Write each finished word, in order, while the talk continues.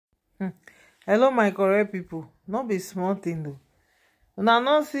Hello my correct people. Not be small thing though. Una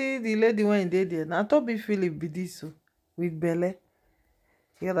no see the lady when dey there. Na Tobi Philip be this o with belle.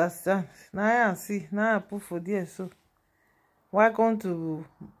 You understand? Now I see. Now I put for there so. Welcome to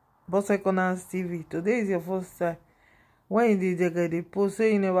Bose Corners TV. Today is your first time. When you did the post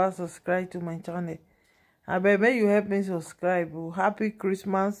say you never subscribe to my channel. I beg you help me subscribe. Happy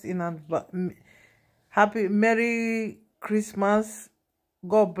Christmas in advance. Happy Merry Christmas.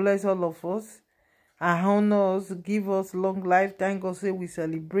 God bless all of us and honor us, give us long life. Thank God say we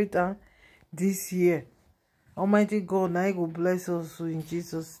celebrate this year. Almighty God, now He go bless us in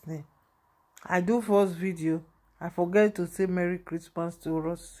Jesus' name. I do first video. I forget to say Merry Christmas to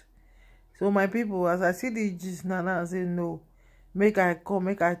us. So my people, as I see the gist now, I say no. Make I come,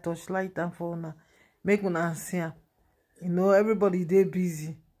 make I touch light and for una. Make una see am. You know, everybody dey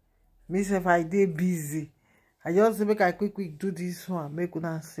busy. Me sef I dey busy. I just say make I quick do this one. Make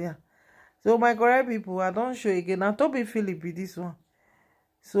una see am. So my correct people, I don show again. Na Tobi Philip be this one.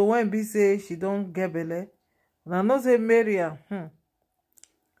 So when be say she don get belle, una know say Mariam.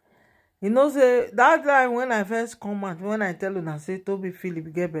 You know say that time when I first come out, when I tell una say Tobi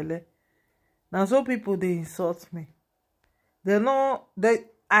Philip get belle, na so people dey insult me.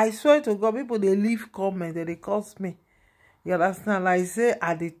 I swear to God, people dey leave comment, they curse me. You understand? Like say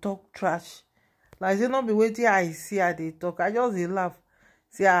I dey talk trash. Like say no be wetin I see I dey talk. I just dey laugh.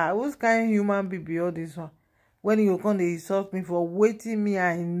 Say which kind human being be all this one? When you come dey insult me for wetin me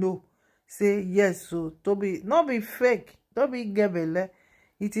I know. Say yes, so Tobi no be fake. Tobi get belle.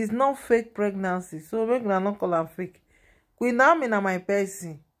 It is not fake pregnancy. So make una no call am fake. Queen Naomi na my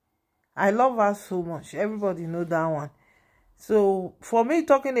person. I love her so much. Everybody know that one. So for me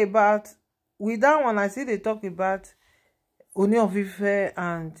talking about with that one, I see they talk about Ooni Of Ife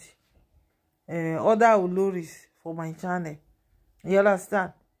and other Oloris for my channel. You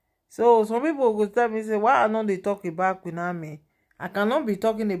understand? So some people go tell me say, why I no dey talk about Queen Naomi? I cannot be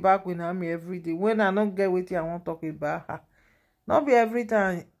talking about Queen Naomi every day when I don't get wetin I want talk about her. Not be every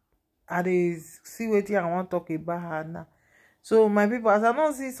time I dey see wetin I want talk about her now. So my people, as I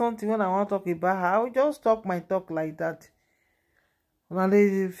don't see something when I want talk about her, I will just talk my talk like that. Now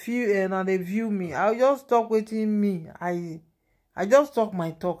they view me. I'll just talk wetin me. I just talk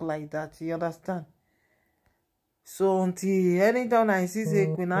my talk like that. You understand? So until anytime I see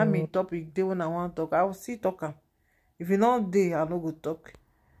say Queen Naomi topic dey when I want talk, I will still talk am. If e not dey, I no go talk.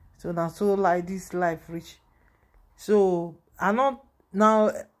 So na so like this life reach. So I not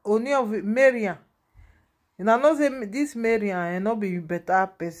now Ooni of Mariam. You know say this Mariam and not be better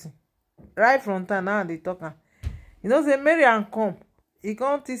person. Right from time now they talk am. You know say Mariam come. He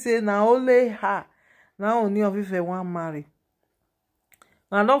come to say na only her. Now Ooni of Ife wan marry.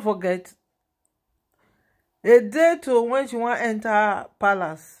 Now don't forget, a day to when she wan enter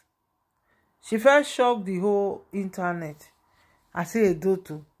palace, she first shock the whole internet. I say a day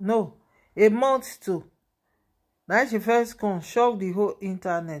to no, a month to. Now she first come shock the whole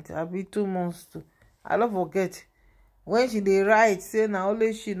internet. I be 2 months to. I don't forget when she dey write say na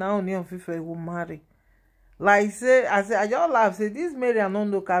only she now Ooni of Ife will marry. Like say I just laugh say this Mariam no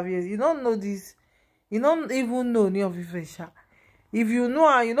know caviar. You don't know this. You don't even know Ooni of Ife sha. If you know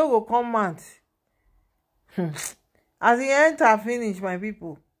her, you no go come out. As he enter finish, my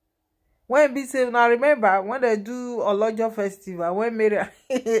people. When be say now remember when they do Olojo festival, when Mariam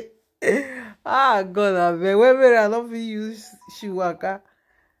God abeg, when Mariam no fit use shoe waka.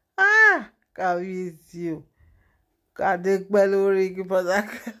 Caviar you. Kade Olori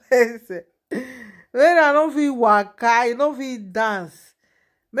Mariam no fit waka, you no fit dance.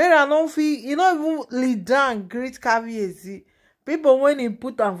 Mariam no fit, you no even lead down great Kabiyesi. People when he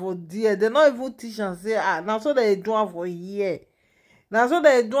put am for there, they not even teach and say now so they do am for here. Now so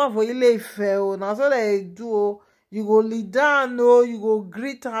they do am for Ile-Ife o. Now so they do you go lead down you go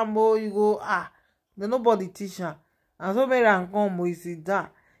greet am you go They nobody teach am. And so Mariam come he sit down.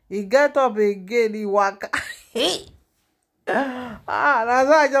 He get up again, he waka. That's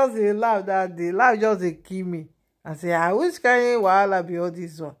why I just laugh that day. Laugh just kill me. I say, I wish kind wahala be all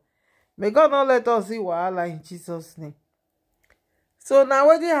this one. May God not let us see wahala in Jesus' name. So now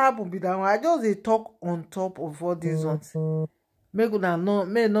what did happen be that one? I just dey talk on top of all these ones. Make una know,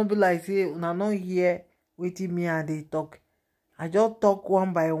 may not be like say una not hear wetin me and they talk. I just talk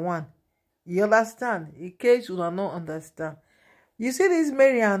one by one. You understand? In case una not understand. You see this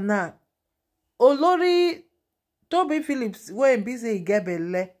Mariam now. Olori Tobi Phillips when be say he get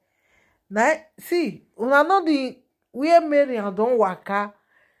belle. Now see, una know the where Mariam don waka.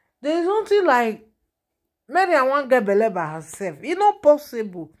 There is something like Mariam wan get belle by herself. It's not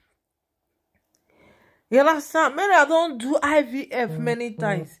possible. You understand? Mariam don do IVF many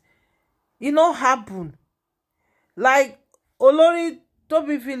times. e no happen. Like Olori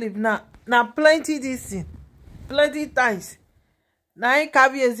Tobi Philip na plenty this thing, plenty times. Na him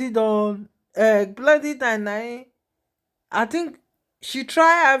Kabiyesi don plenty times na him. I think she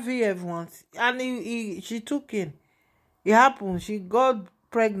try IVF once and she took in. It happened. She got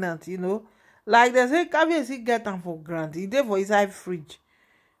pregnant, Like they say, Kabiyesi get am for grant. E dey for inside fridge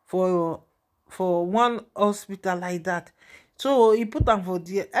for one hospital like that. So he put am for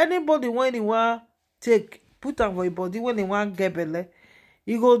there. Anybody when he want take, put am for his body when he want get belle,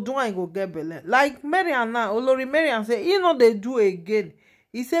 he go do and he go get belle. Like Mariam now, Olori Mariam say he no dey do again.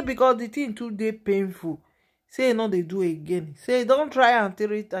 He say because the thing too dey painful. Say he no dey do again. Say don't try am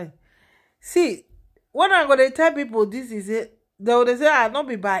 3 times. See, when I go dey tell people this is it, they will say I not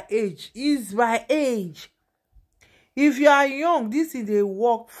be by age. It's by age. If you are young, this is dey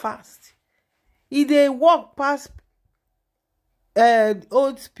work fast. E dey work past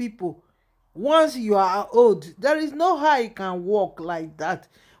old people. Once you are old, there is no how you can walk like that.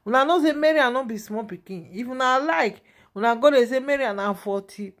 Una know say Mariam no be small pikin. If una like, una go dey say Mariam na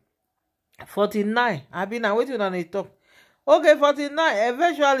 49. Abi na wetin una dey talk. Okay, 49.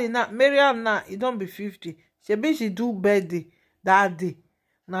 Eventually now, Mariam now e don be 50. Shebi she do birthday that day.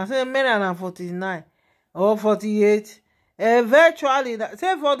 Now say Mariam na 49 or 48. Eventually,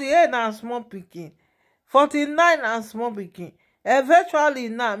 say 48 na small pikin. 49 na small pikin. Eventually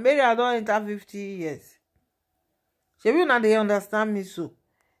now, Mariam don enter 50 years. Shebi una dey understand me so.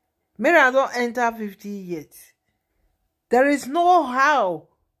 Mariam don enter 50 years. There is no how.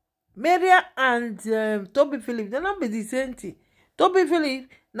 Mariam and Tobi Philip, they not be the same thing. Tobi Philip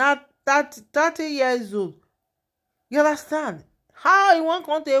na 30 years old. You understand? How he wan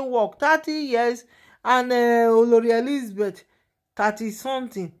come take work 30 years and Olori Elizabeth 30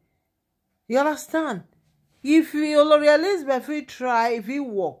 something. You understand? If Olori Elizabeth fit try, if he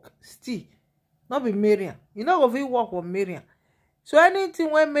work still, not be Mariam. You know if he work with Mariam. So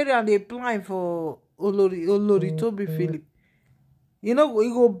anything when Mariam dey plan for Olori Tobi Philip, we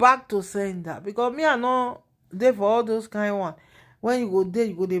go back to sender. Because me I no dey for all those kind one. When you go there,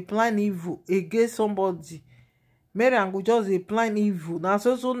 you go dey plan evil against somebody. Mariam go just dey plan evil. Now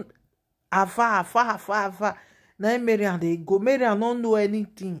so afar. Now Mariam dey go. Mariam no know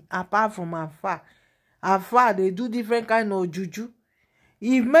anything apart from afar. They do different kind of juju.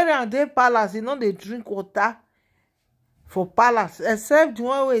 If Mariam dey palace, e no dey drink water for palace, except the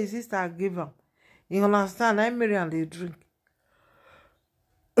one wey his sister give am. You understand? Now Mariam dey drink.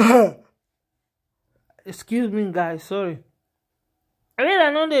 Excuse me, guys. Sorry.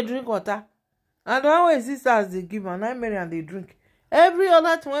 Mariam no dey drink water. And the one wey his sisters dey give am, now Mariam dey drink. Every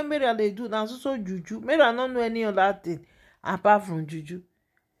other thing wey Mariam dey do na so juju. Mariam no know any other thing apart from juju.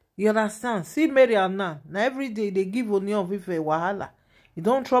 You understand? See Mariam now every day they give Ooni of Ife wahala. E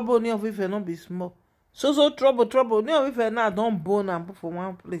don trouble Ooni of Ife, no be small. So trouble. Ooni of Ife now don bone am put for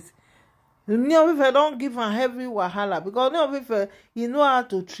one place. Ooni of Ife don give am heavy wahala because Ooni of Ife, he know how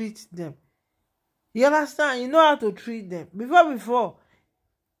to treat them. You understand? You know how to treat them. Before.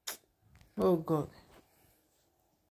 Oh God.